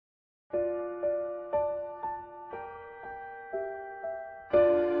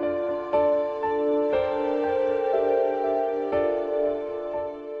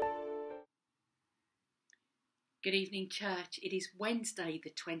Good evening, church. It is Wednesday, the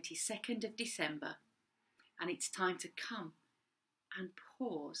 22nd of December, and it's time to come and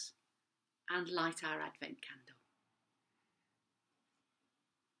pause and light our Advent candle.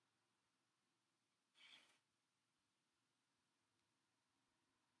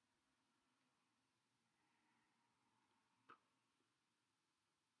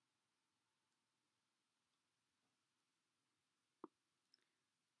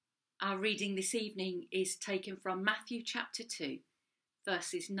 Our reading this evening is taken from Matthew chapter 2,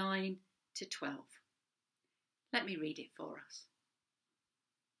 verses 9 to 12. Let me read it for us.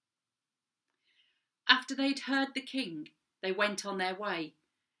 After they'd heard the king, they went on their way,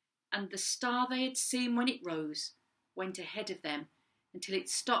 and the star they had seen when it rose went ahead of them until it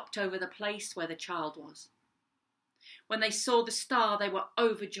stopped over the place where the child was. When they saw the star, they were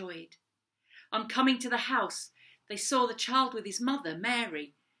overjoyed. On coming to the house, they saw the child with his mother,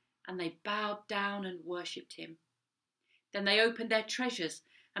 Mary, and they bowed down and worshipped him. Then they opened their treasures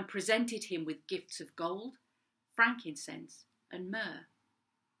and presented him with gifts of gold, frankincense, and myrrh.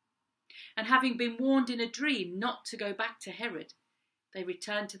 And having been warned in a dream not to go back to Herod, they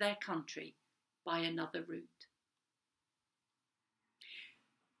returned to their country by another route.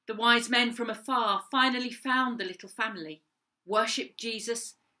 The wise men from afar finally found the little family, worshipped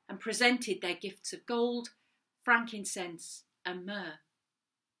Jesus, and presented their gifts of gold, frankincense, and myrrh.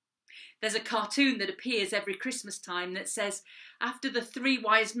 There's a cartoon that appears every Christmas time that says, after the three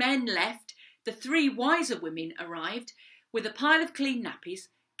wise men left, the three wiser women arrived with a pile of clean nappies,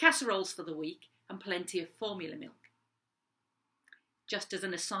 casseroles for the week, and plenty of formula milk. Just as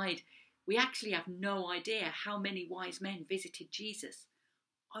an aside, we actually have no idea how many wise men visited Jesus,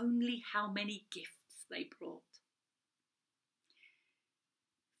 only how many gifts they brought.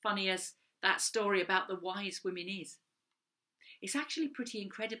 Funny as that story about the wise women is, it's actually pretty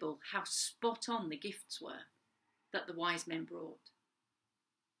incredible how spot on the gifts were that the wise men brought.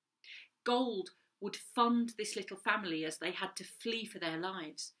 Gold would fund this little family as they had to flee for their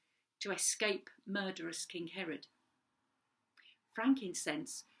lives to escape murderous King Herod.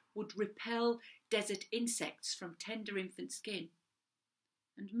 Frankincense would repel desert insects from tender infant skin.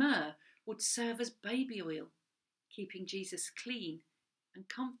 And myrrh would serve as baby oil, keeping Jesus clean and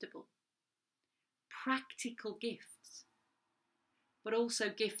comfortable. Practical gifts, but also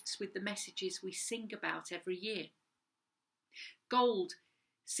gifts with the messages we sing about every year. Gold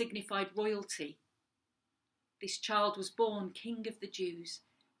signified royalty. This child was born King of the Jews,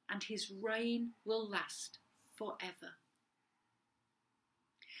 and his reign will last forever.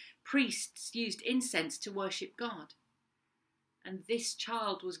 Priests used incense to worship God, and this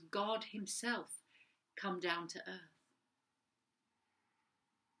child was God himself come down to earth.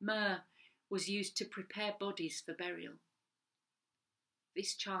 Myrrh was used to prepare bodies for burial.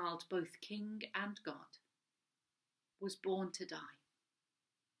 This child, both king and God, was born to die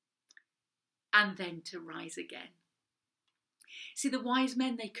and then to rise again. See, the wise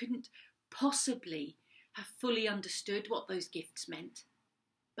men, they couldn't possibly have fully understood what those gifts meant,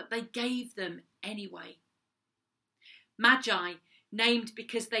 but they gave them anyway. Magi, named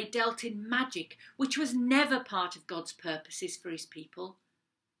because they dealt in magic, which was never part of God's purposes for his people,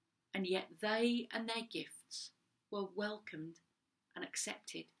 and yet they and their gifts were welcomed and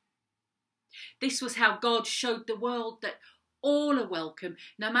accepted. This was how God showed the world that all are welcome,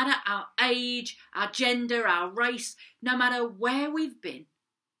 no matter our age, our gender, our race, no matter where we've been,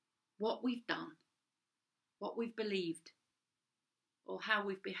 what we've done, what we've believed, or how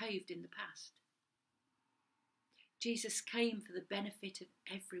we've behaved in the past. Jesus came for the benefit of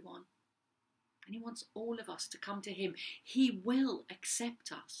everyone, and he wants all of us to come to him. He will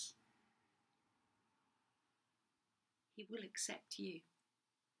accept us. He will accept you.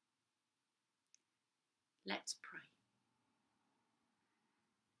 Let's pray.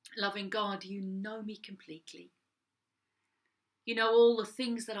 Loving God, you know me completely. You know all the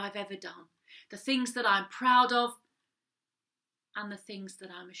things that I've ever done, the things that I'm proud of, and the things that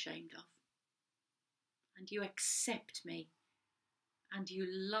I'm ashamed of. And you accept me, and you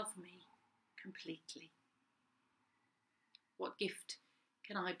love me completely. What gift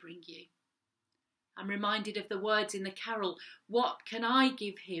can I bring you? I'm reminded of the words in the carol, what can I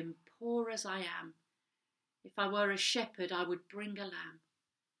give him, poor as I am? If I were a shepherd, I would bring a lamb.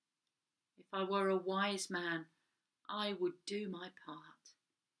 If I were a wise man, I would do my part.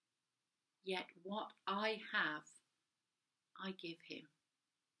 Yet what I have, I give him.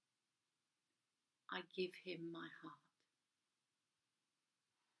 I give him my heart.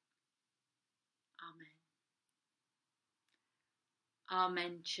 Amen.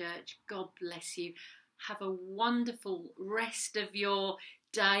 Amen, church. God bless you. Have a wonderful rest of your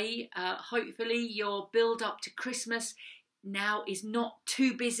day. Hopefully your build up to Christmas now is not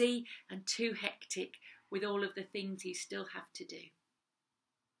too busy and too hectic with all of the things you still have to do.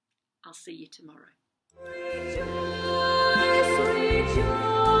 I'll see you tomorrow. Rejoice, rejoice.